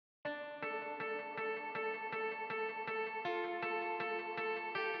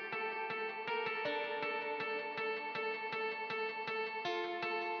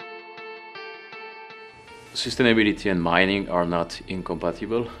Sustainability and mining are not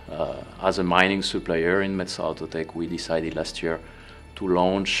incompatible. As a mining supplier in Metso Autotech, we decided last year to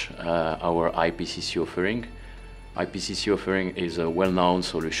launch our IPCC offering. IPCC offering is a well-known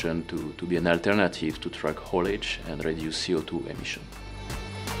solution to be an alternative to truck haulage and reduce CO2 emission.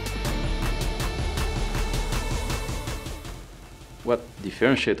 What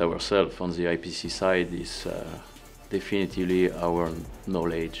differentiates ourselves on the IPCC side is definitively our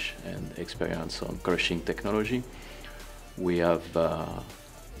knowledge and experience on crushing technology. We have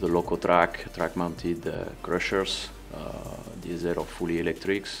the loco track-mounted crushers. These are fully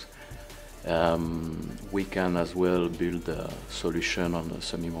electrics. We can as well build a solution on a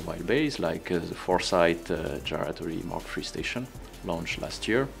semi-mobile base, like the Foresight gyratory Mark III station, launched last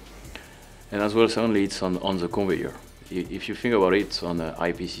year. And as well, certainly it's on the conveyor. If you think about it, on an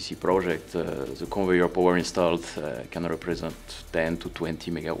IPCC project, the conveyor power installed can represent 10 to 20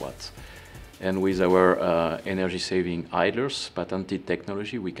 megawatts. And with our energy-saving idlers, patented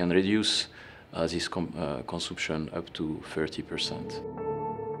technology, we can reduce this consumption up to 30%.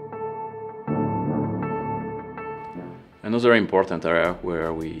 Another important area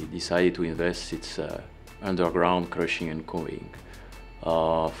where we decided to invest is underground crushing and conveying.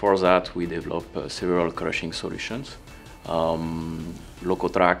 For that, we developed several crushing solutions. Loco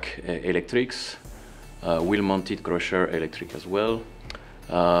track electrics, wheel-mounted crusher electric as well,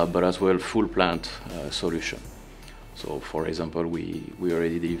 but as well full plant solution. So, for example, we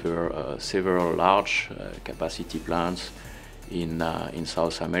already deliver several large capacity plants in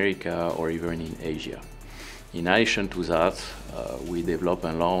South America or even in Asia. In addition to that, we developed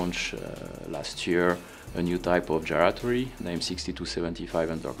and launched last year a new type of gyratory named 6275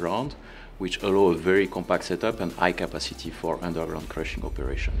 underground, which allow a very compact setup and high capacity for underground crushing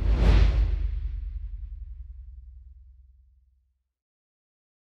operation.